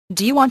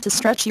Do you want to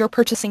stretch your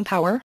purchasing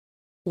power?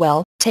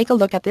 Well, take a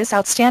look at this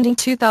outstanding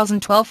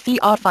 2012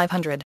 Fiat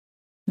 500.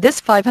 This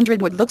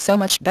 500 would look so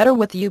much better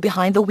with you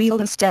behind the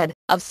wheel instead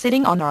of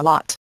sitting on our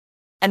lot.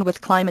 And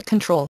with climate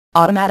control,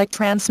 automatic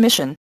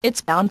transmission, it's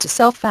bound to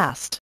sell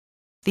fast.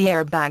 The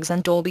airbags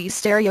and Dolby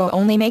stereo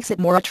only makes it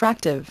more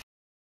attractive.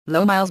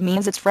 Low miles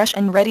means it's fresh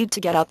and ready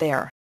to get out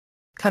there.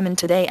 Come in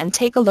today and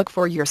take a look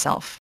for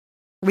yourself.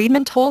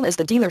 Reedman-Toll is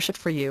the dealership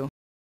for you.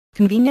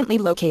 Conveniently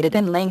located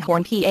in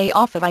Langhorne, PA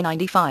off of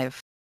I-95.